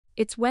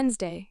It's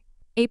Wednesday,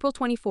 April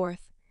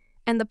 24th,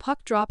 and the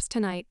puck drops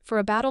tonight for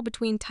a battle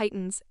between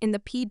Titans in the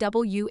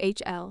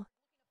PWHL.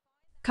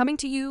 Coming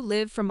to you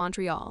live from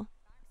Montreal,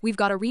 we've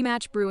got a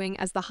rematch brewing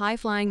as the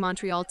high-flying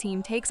Montreal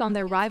team takes on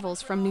their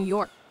rivals from New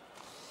York.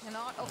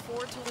 Cannot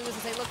afford to lose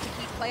as they look to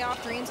keep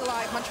playoff dreams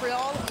alive.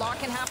 Montreal, a lot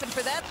can happen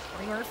for them.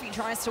 Murphy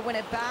tries to win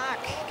it back.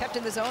 Kept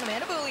in the zone,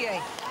 Amanda Boulier.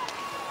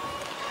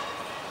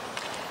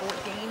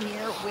 Fourth game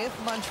here with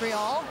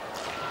Montreal.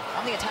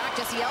 On the attack,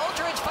 Jesse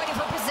Eldridge fighting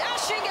for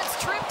possession, gets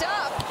tripped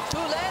up.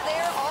 Poulet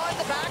there on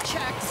the back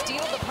check,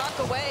 steal the puck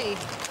away.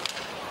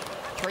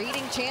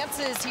 Trading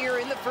chances here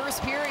in the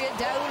first period.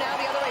 Dow now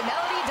the other way.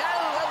 Melody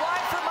Dow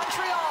wide for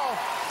Montreal.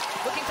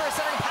 Looking for a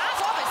centering pass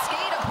off a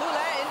skate of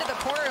Poulet into the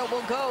corner. It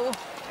will go.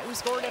 Who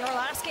scored in our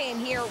last game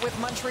here with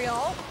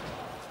Montreal.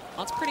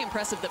 Well, it's pretty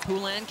impressive that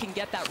Poulin can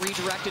get that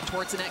redirected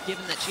towards the net,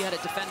 given that she had a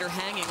defender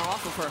hanging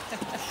off of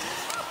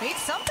her. Made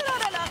something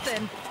out of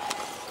nothing.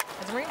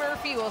 As Marie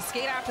Murphy will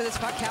skate after this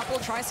puck. Capital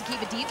tries to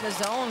keep it deep in the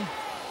zone.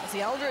 As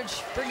the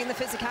Eldridge bringing the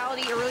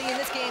physicality early in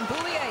this game.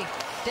 Boulier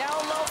down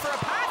low for a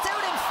pass out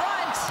in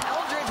front.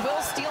 Eldridge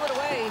will steal it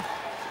away.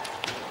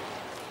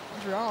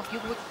 Montreal, a few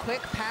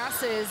quick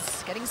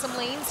passes. Getting some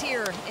lanes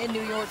here in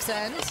New York's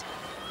end.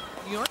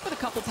 New York with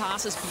a couple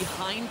passes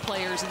behind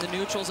players in the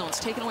neutral zones,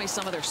 taking away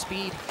some of their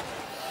speed.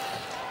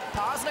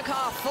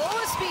 Poznikov full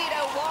of speed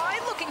out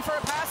wide, looking for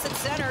a pass at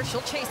center. She'll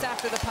chase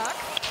after the puck.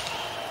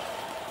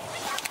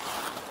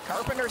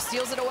 Carpenter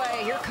steals it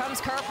away. Here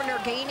comes Carpenter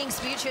gaining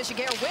speed. She has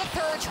Giguère with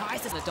her.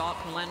 Tries to. The dot,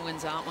 Poulin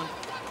wins that one.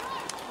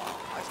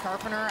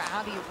 Carpenter,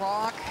 Abby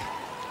Rock.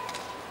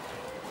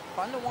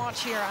 Fun to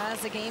watch here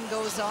as the game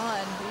goes on.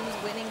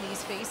 Who's winning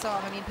these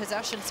face-off? I mean,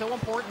 possession so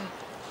important.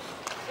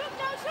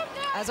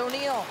 As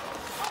O'Neill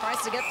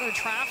tries to get through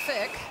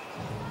traffic.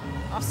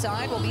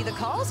 Offside will be the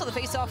call, so the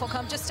face-off will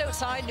come just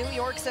outside New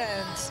York's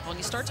end. When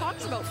you start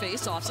talking about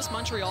face-offs, this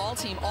Montreal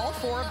team, all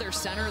four of their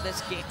centers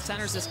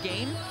this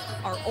game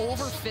are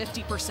over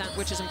 50%,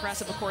 which is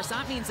impressive. Of course,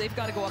 that means they've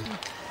got to go up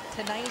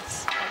tonight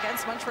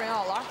against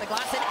Montreal. Lock the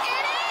glass and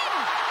in!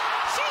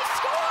 She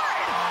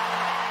scored!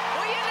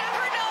 Well, you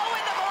never know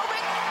when the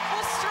moment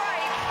will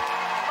strike.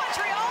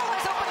 Montreal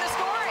has opened the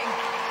scoring.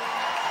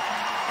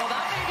 Well,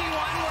 that may be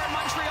one where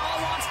Montreal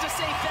wants to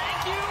say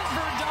thank you,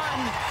 we're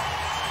done.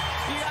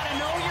 You got to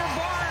know your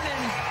barn,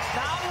 and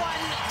that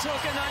one took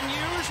an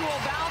unusual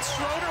bounce.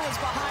 Schroeder was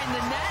behind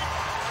the net,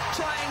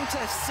 trying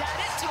to set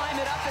it, time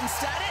it up and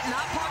set it, and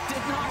that puck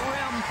did not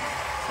rim.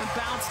 It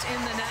bounced in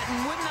the net,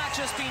 and wouldn't that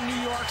just be New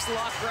York's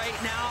luck right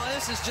now?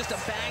 This is just a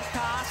bank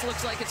pass.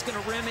 Looks like it's going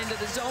to rim into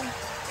the zone.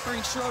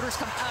 Schroeder's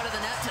come out of the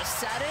net to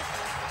set it.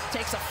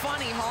 Takes a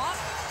funny hop,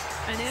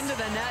 and into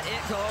the net it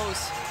goes.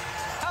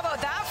 How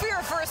about that for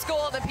your first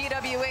goal of the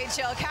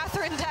PWHL?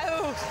 Catherine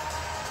Dow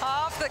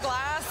off the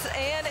glass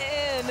and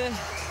in.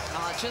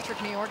 Just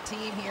for New York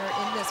team here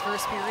in this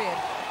first period.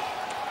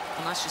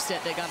 And that's just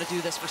it. They got to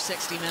do this for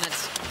 60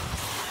 minutes.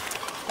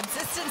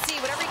 Consistency,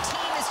 what every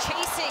team is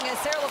chasing as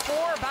Sarah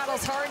Lafleur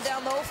battles hard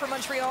down low for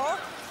Montreal.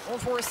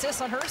 4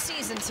 assists on her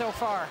season so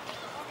far.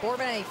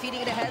 Bourbonnais feeding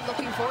it ahead,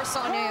 looking for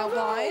Sonia out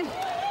wide.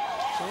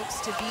 She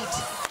looks to beat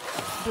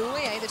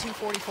Boulier. The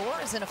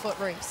 244 is in a foot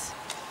race.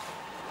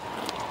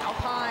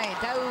 Alpine,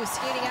 Dow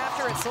skating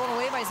after it, stolen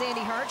away by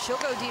Zandy Hart. She'll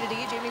go D-to-D.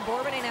 Jamie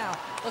Bourbonnais now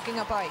looking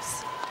up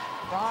ice.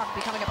 Rock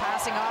becoming a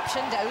passing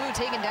option. Dow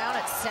taken down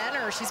at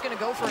center. She's going to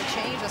go for a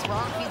change as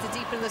Rock feeds it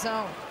deep into the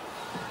zone.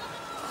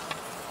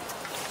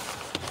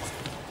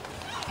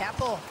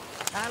 Keppel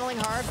battling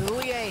hard.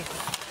 Boulier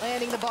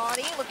landing the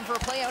body, looking for a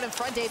play out in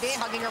front. Dave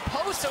hugging her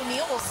post.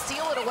 O'Neill will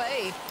steal it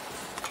away.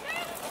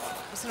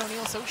 Listen,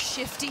 O'Neill so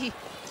shifty.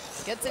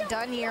 Gets it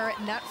done here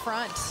at net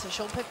front. So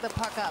she'll pick the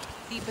puck up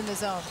deep in the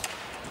zone.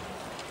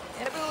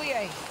 And a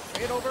Boulier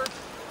straight over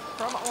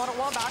from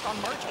Ottawa back on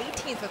March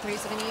 18th with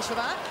race of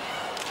Chauvin.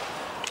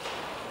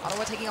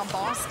 Ottawa taking on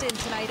Boston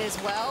tonight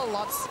as well.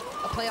 Lots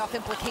of playoff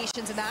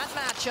implications in that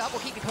matchup.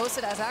 We'll keep you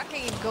posted as that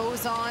game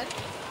goes on.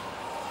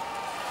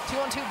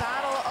 2-on-2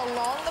 battle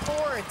along the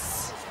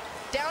boards.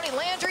 Downey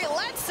Landry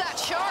lets that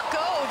shot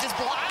go, just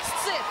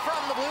blasts it from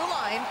the blue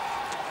line.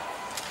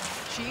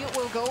 She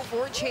will go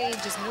for a change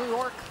as New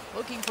York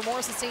looking for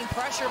more sustained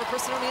pressure, but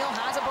Kristen O'Neill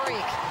has a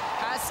break.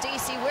 Has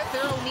Stacey with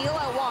her, O'Neill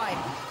out wide.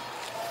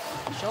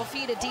 She'll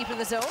feed it deep in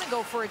the zone and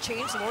go for a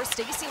change. Laura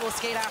Stacey will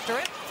skate after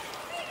it.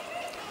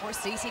 Laura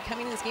Stacey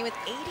coming in this game with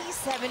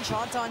 87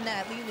 shots on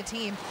net, leading the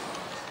team.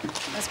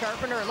 As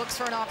Carpenter looks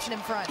for an option in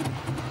front.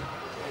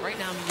 Right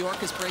now, New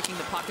York is breaking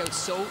the puck out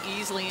so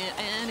easily,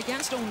 and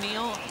against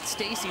O'Neill,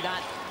 Stacey,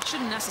 that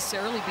shouldn't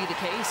necessarily be the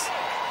case.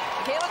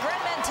 Kayla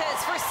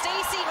Grenmentez for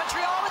Stacey.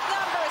 Montreal with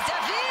numbers.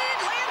 David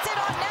lands it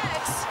on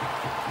net.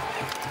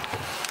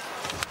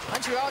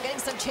 Montreal getting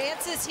some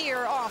chances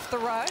here off the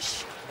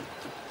rush.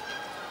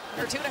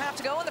 There are 2.5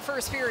 to go in the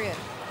first period.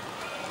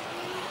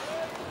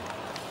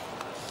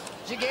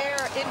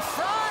 Giguère in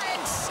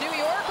front. New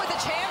York with a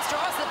chance,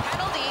 draws the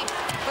penalty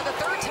for the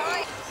third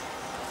time.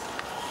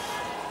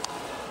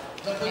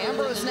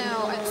 Ambrose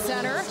now at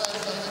center.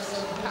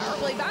 Power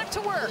play back to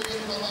work.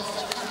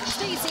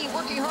 Stacey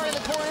working hard in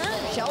the corner.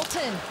 Shelton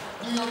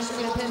in. Going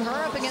to pin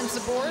her up against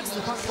the boards.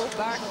 The puck float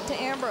back to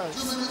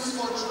Ambrose.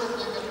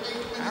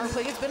 Power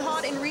play has been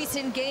hot in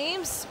recent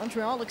games.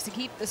 Montreal looks to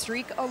keep the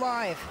streak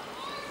alive.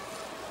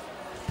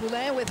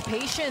 Poulin with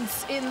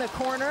patience in the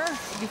corner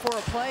before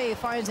a play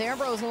finds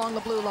Ambrose along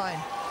the blue line.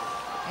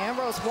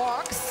 Ambrose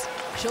walks.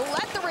 She'll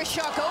let the wrist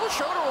shot go.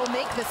 Schroeder will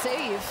make the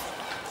save.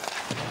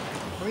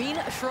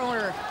 Green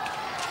Schroeder,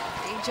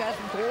 PWHL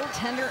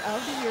goaltender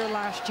of the year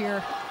last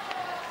year.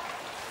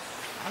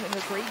 Having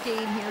a great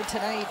game here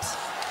tonight.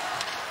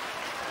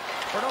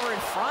 Right over in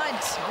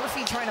front.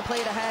 Murphy trying to play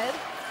it ahead.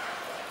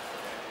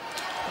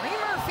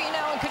 Murphy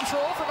now in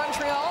control for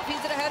Montreal.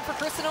 Feeds it ahead for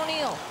Kristen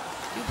O'Neill.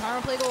 2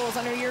 power play goals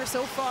under year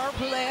so far.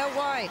 Poulin out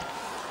wide.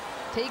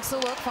 Takes a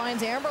look,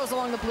 finds Ambrose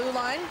along the blue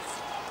line.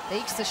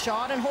 Takes the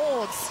shot and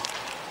holds.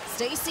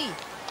 Stacey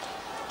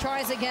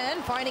tries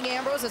again, finding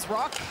Ambrose as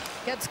Rock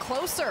gets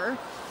closer.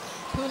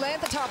 Poulin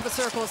at the top of the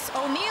circles.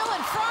 O'Neill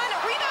in front, a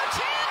rebound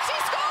chance, she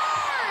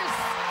scores!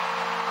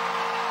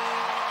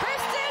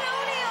 Kristen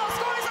O'Neill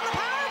scores on the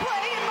power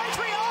play, and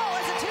Montreal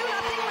has a 2-0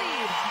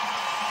 lead.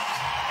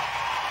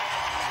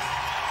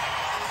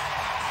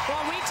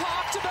 Well, we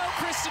talked about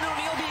Kristen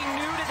O'Neill being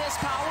new to this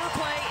power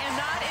play, and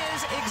that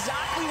is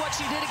exactly what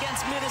she did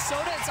against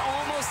Minnesota. It's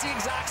almost the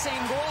exact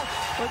same goal,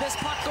 where this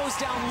puck goes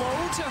down low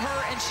to her,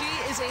 and she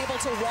is able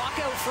to walk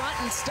out front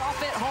and stuff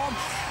it home.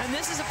 And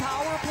this is a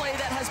power play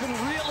that has been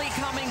really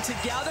coming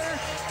together.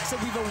 So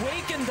we've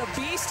awakened the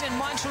beast in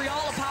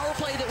Montreal, a power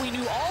play that we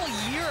knew all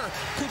year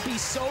could be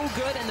so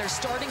good, and they're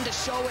starting to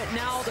show it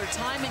now. Their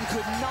timing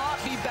could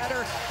not be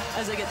better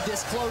as they get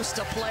this close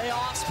to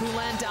playoffs.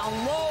 Poulin down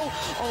low.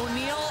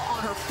 O'Neill on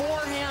her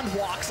forehand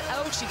walks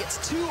out. She gets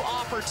 2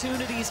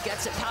 opportunities,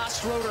 gets it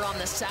past Schroeder on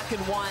the second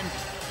one.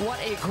 What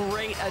a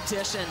great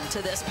addition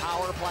to this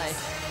power play.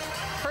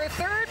 Her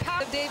third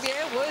power,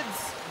 Xavier Woods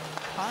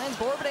finds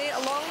Bourbonnais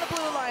along the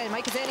blue line.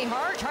 Mike Zanny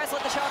Hart tries to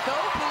let the shot go.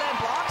 Poulin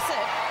blocks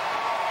it.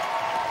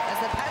 As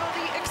the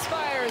penalty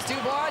expires,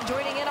 Dubois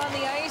joining in on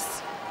the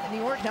ice. And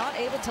New York not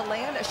able to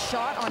land a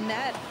shot on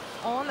net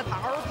on the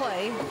power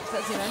play.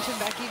 As you mentioned,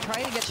 Becky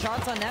trying to get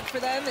shots on net for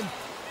them. And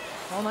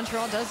well,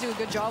 Montreal does do a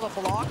good job of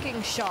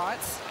blocking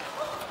shots.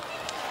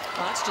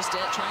 Well, that's just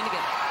it, trying to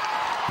get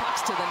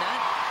pucks to the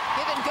net.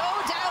 Give and go,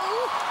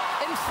 Daou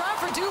in front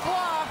for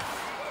Dubois.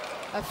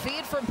 A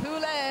feed from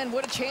Poulin.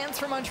 What a chance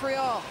for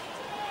Montreal.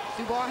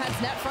 Dubois has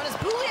net front as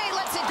Boulier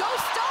lets it go.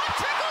 Stop,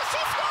 trickles,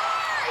 she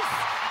scores!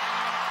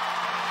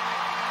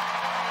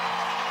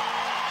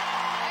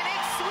 And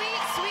it's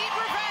sweet, sweet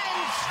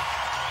revenge.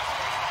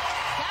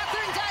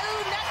 Catherine Daou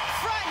net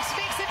front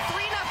makes it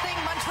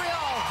 3-0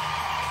 Montreal.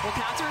 Well,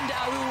 Catherine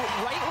Daou,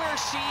 right where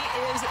she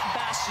is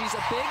best. She's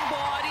a big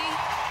body.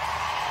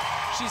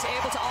 She's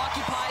able to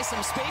occupy some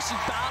space. She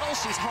battles.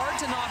 She's hard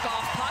to knock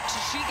off pucks.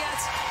 She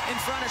gets in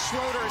front of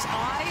Schroeder's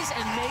eyes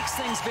and makes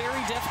things very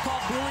difficult.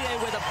 Boulier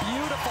with a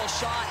beautiful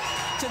shot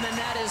to the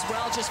net as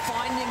well, just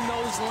finding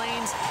those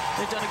lanes.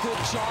 They've done a good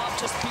job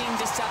just being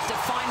deceptive,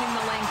 finding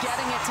the lane,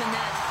 getting it to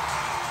net.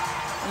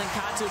 And then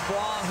Kat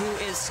Dubois, who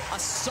is a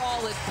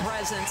solid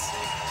presence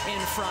in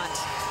front.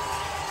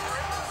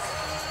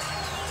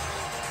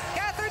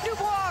 Catherine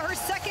Dubois, her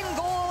second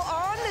goal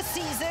on the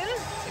season.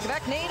 The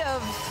Quebec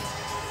native.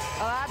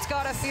 Well, that's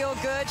got to feel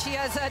good. She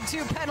has had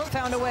 2 penalties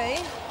found away.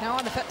 Now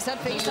on the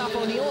set face-off,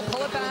 O'Neill will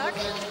pull it back.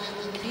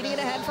 Feeding it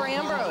ahead for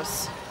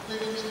Ambrose.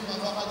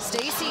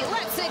 Stacey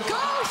lets it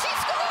go. She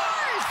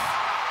scores!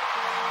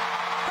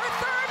 Her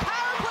 3rd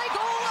power play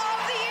goal of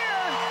the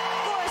year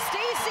for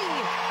Stacey.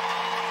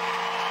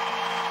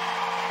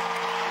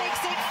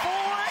 Makes it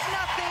 4-0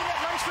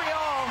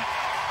 Montreal.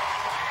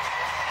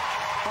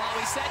 Well,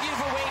 we said you've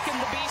awakened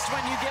the beast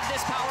when you give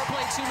this power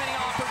play too many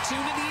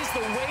opportunities.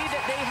 The way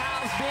that they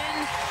have been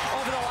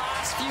over the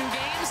last few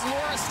games,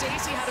 Laura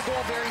Stacey had a goal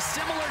very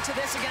similar to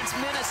this against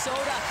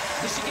Minnesota.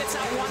 As she gets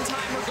that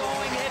one-timer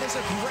going, it is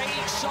a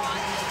great shot,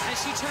 and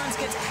she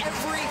gets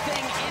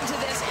everything into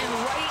this, and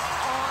right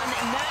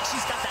on net,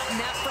 she's got that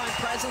net front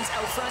presence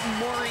out front,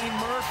 Maureen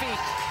Murphy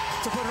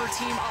to put her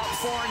team up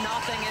 4-0,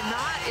 and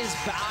that is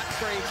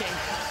back-breaking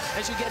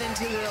as you get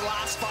into the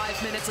last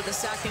 5 minutes of the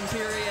second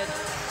period.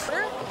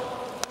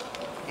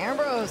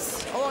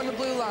 Ambrose along the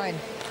blue line.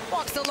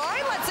 Walks the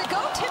line, lets it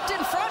go, tipped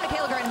in front.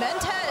 Michaela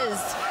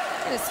Grant-Mentez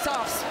in his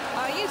soft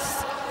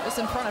ice. Just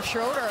in front of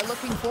Schroeder,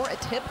 looking for a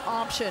tip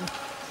option.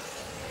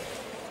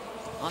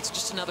 Well, it's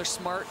just another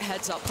smart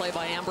heads-up play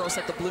by Ambrose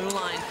at the blue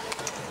line.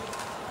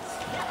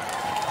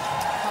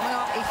 Coming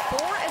off a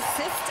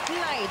 4-assist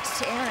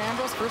night. Aaron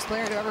Ambrose, first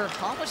player to ever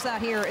accomplish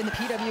that here in the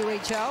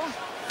PWHL.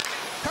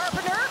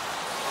 Carpenter,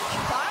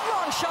 that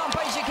long shot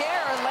by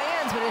Giguère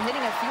lands, but it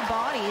hitting a few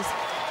bodies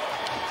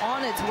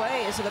on its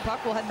way, so the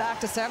puck will head back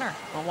to center.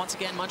 Well, once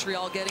again,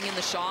 Montreal getting in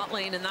the shot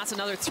lane, and that's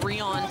another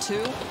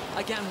 3-on-2.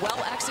 Again,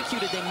 well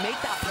executed. They make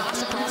that pass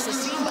across the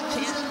seam, but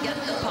can't get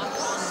the puck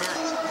on net.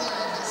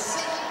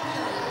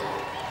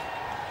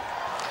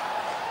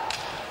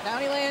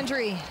 Downey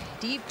Landry,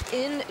 deep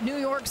in New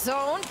York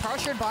zone,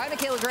 pressured by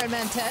Michaela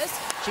Grant-Mentez.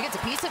 She gets a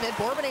piece of it.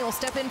 Bourbonnais will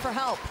step in for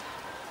help.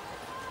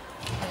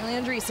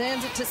 Landry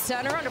sends it to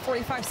center, under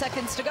 45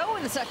 seconds to go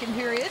in the second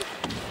period.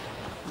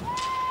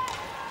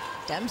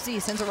 Dempsey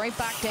sends it right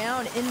back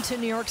down into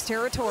New York's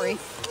territory.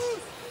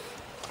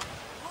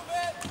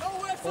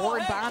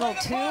 Forward battle,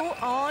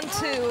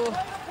 2-on-2.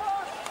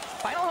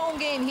 Final home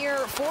game here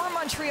for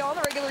Montreal in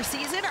the regular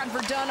season at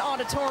Verdun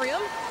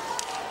Auditorium,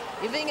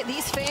 giving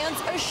these fans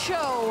a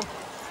show.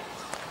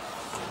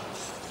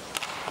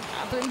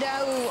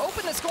 Brindau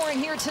open the scoring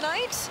here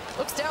tonight.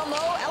 Looks down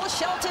low. Ella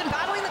Shelton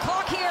battling the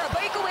clock here. A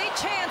breakaway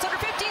chance. Under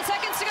 15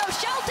 seconds to go.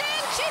 Shelton,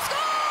 she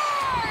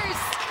scores!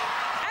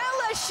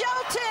 Ella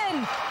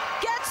Shelton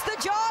gets the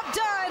job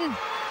done.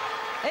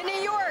 And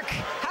New York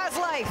has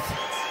life.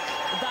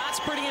 That's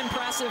pretty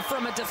impressive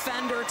from a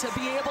defender to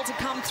be able to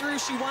come through.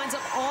 She winds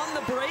up on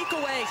the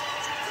breakaway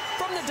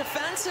from the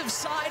defensive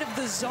side of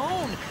the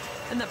zone.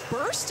 And the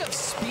burst of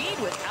speed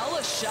with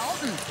Ella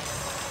Shelton.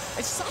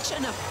 It's such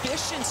an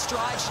efficient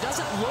stride. She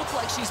doesn't look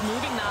like she's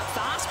moving that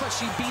fast, but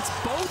she beats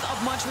both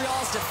of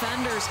Montreal's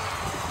defenders.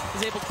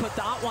 Is able to put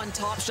that one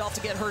top shelf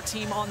to get her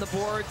team on the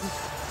board.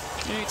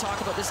 You know, you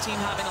talk about this team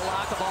having a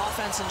lack of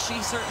offense, and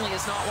she certainly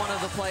is not one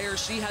of the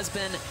players. She has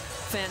been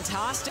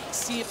fantastic.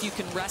 See if you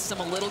can rest them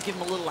a little, give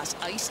them a little less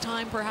ice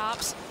time,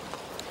 perhaps.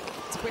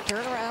 It's a quick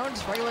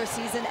turnaround. Regular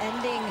season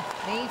ending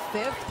May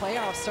 5th.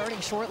 Playoffs starting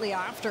shortly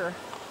after.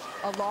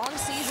 A long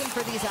season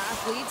for these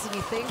athletes, and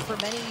you think for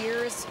many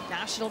years,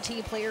 national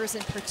team players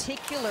in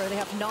particular, they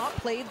have not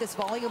played this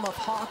volume of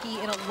hockey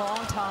in a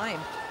long time.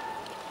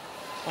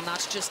 Well,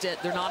 that's just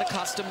it. They're not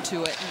accustomed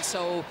to it. And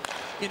so,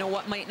 you know,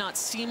 what might not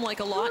seem like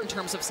a lot in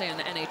terms of, say, an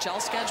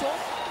NHL schedule,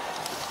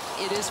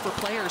 it is for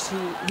players who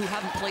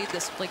haven't played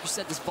this, like you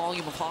said, this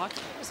volume of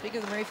hockey.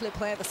 Speaking of the Marie Philip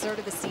play at the start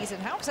of the season,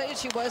 how excited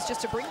she was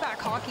just to bring back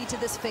hockey to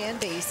this fan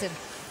base, and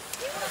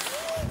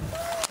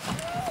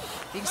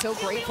being so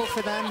grateful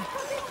for them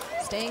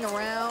staying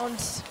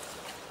around.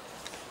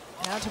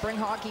 Now to bring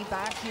hockey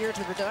back here to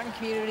the Verdun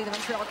community, the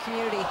Montreal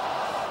community.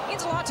 It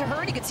means a lot to her,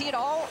 and you could see it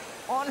all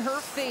on her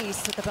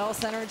face at the Bell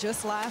Center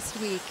just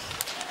last week.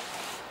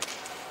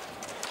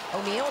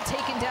 O'Neill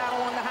taken down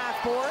along the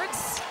half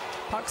boards.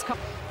 Puck's come.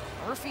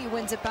 Murphy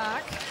wins it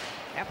back.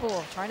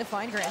 Eppel trying to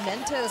find Grant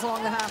Mentes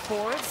along the half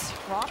boards.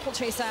 Rock will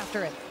chase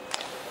after it.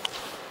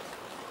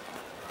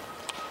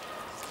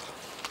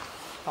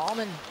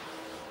 Ballman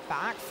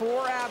back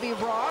for Abby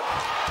Rock.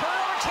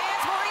 Turnover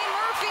chance, Maureen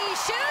Murphy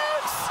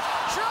shoots!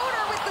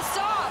 Schroeder with the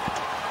stop.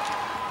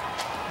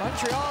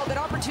 Montreal a bit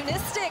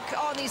opportunistic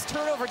on these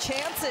turnover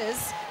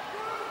chances.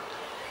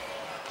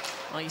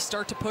 Well, you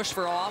start to push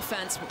for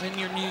offense when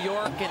you're New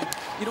York, and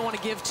you don't want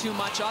to give too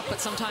much up,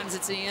 but sometimes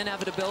it's the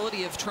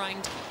inevitability of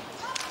trying to.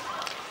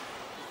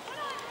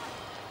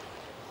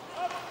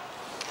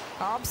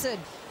 Hobson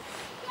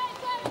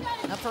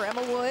up for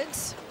Emma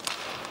Woods.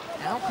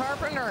 Now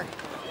Carpenter.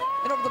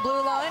 And over the blue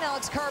line,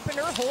 Alex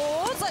Carpenter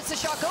holds, lets the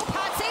shot go.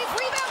 Pat save,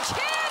 rebound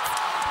chance!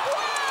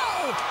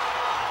 Wow!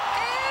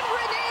 And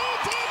Renee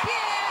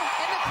Desbiens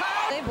in the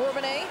crowd.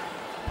 Bourbonnais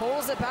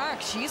pulls it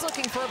back. She's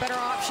looking for a better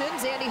option.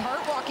 Zandy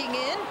Hart walking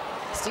in,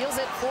 steals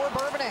it for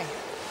Bourbonnais.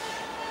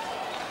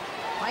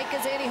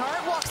 Micah Zandy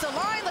Hart walks the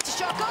line, lets the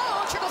shot go,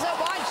 trickles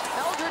out wide.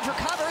 Eldridge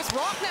recovers.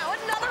 Rock now,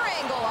 another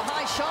angle, a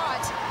high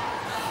shot.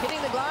 Hitting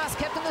the glass,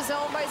 kept in the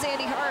zone by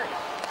Zandy Hart.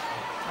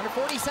 Under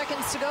 40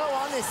 seconds to go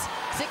on this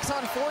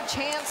 6-on-4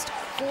 chance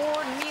for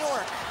New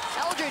York.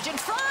 Eldridge in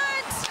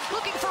front,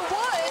 looking for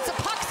Woods. The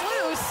puck's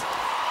loose.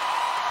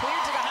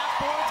 Cleared to the half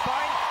boards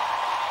by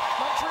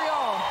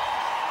Montreal.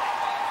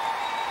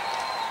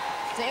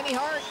 Zandy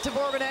Hart to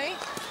Bourbonnais.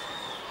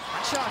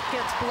 That shot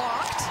gets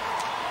blocked.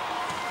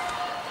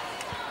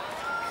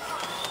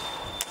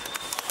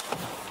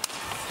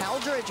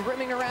 Eldridge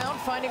rimming around,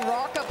 finding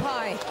Rock up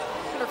high.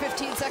 Under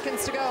 15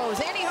 seconds to go.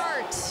 Zandy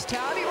Hart to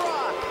Abby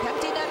Rock.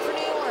 Empty net for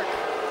New York.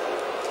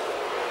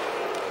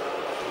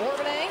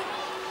 Bourbonnais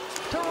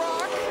to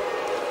Rock.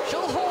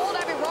 She'll hold.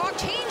 Abby Rock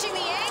changing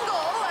the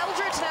angle.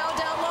 Eldridge now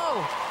down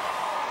low.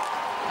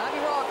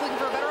 Abby Rock looking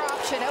for a better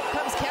option. Out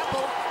comes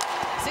Keppel.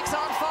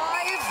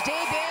 6-on-5.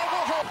 Desbiens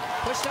will hold.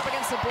 Pushed up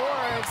against the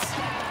boards.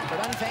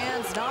 Verdun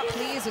fans not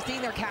pleased with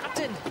seeing their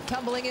captain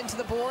tumbling into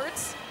the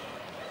boards.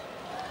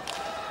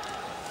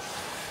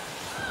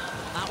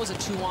 That was a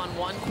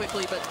 2-on-1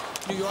 quickly, but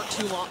New York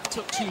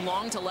took too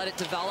long to let it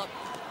develop.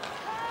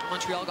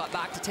 Montreal got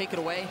back to take it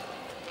away.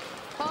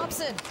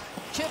 Hobson,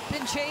 chip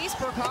and chase.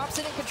 Brooke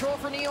Hobson in control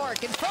for New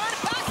York. In front,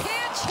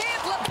 backhand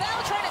chip.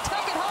 LaBelle trying to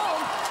tuck it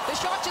home. The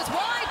shot just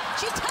wide.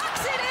 She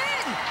tucks it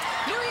in.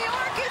 New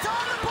York is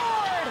on the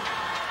board.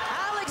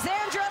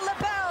 Alexandra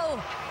LaBelle.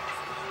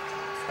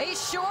 A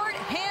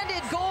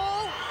short-handed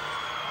goal.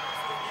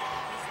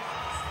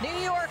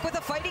 New York with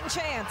a fighting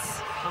chance.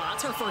 Oh,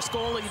 that's her first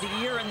goal of the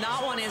year, and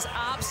that one is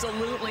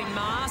absolutely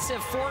massive.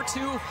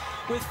 4-2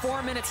 with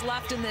 4 minutes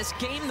left in this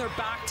game. They're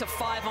back to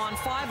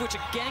 5-on-5, which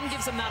again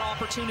gives them that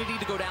opportunity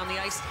to go down the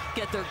ice,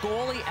 get their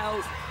goalie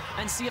out,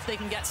 and see if they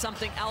can get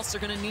something else. They're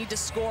going to need to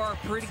score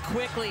pretty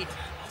quickly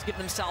to give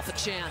themselves a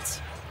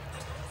chance.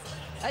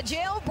 A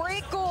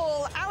jailbreak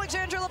goal.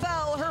 Alexandra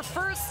LaBelle, her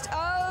first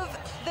of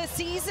the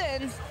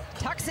season.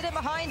 Tucks it in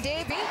behind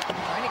Davey.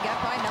 Trying to get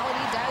by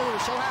Melody Dalu.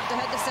 She'll have to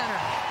head to center.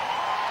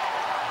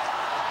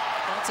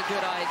 That's a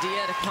good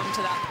idea to come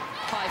to that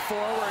high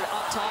forward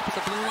up top of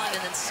the blue line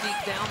and then sneak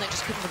down. They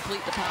just couldn't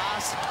complete the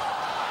pass.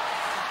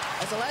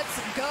 So let's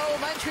go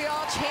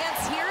Montreal.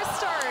 Chance here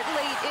start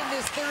late in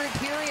this third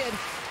period.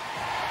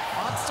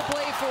 Lots to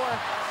play for.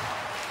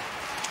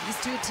 These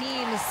two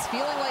teams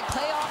feeling like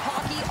playoff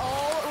hockey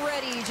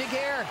already.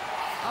 Jaguar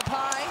up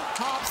high.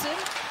 Hobson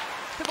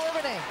to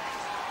Bourbonnais.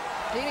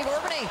 Davey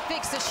Bourbonnais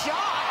fakes a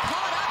shot.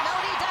 Caught up.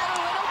 Melody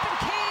Dalu in open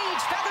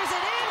cage. Feathers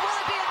it in.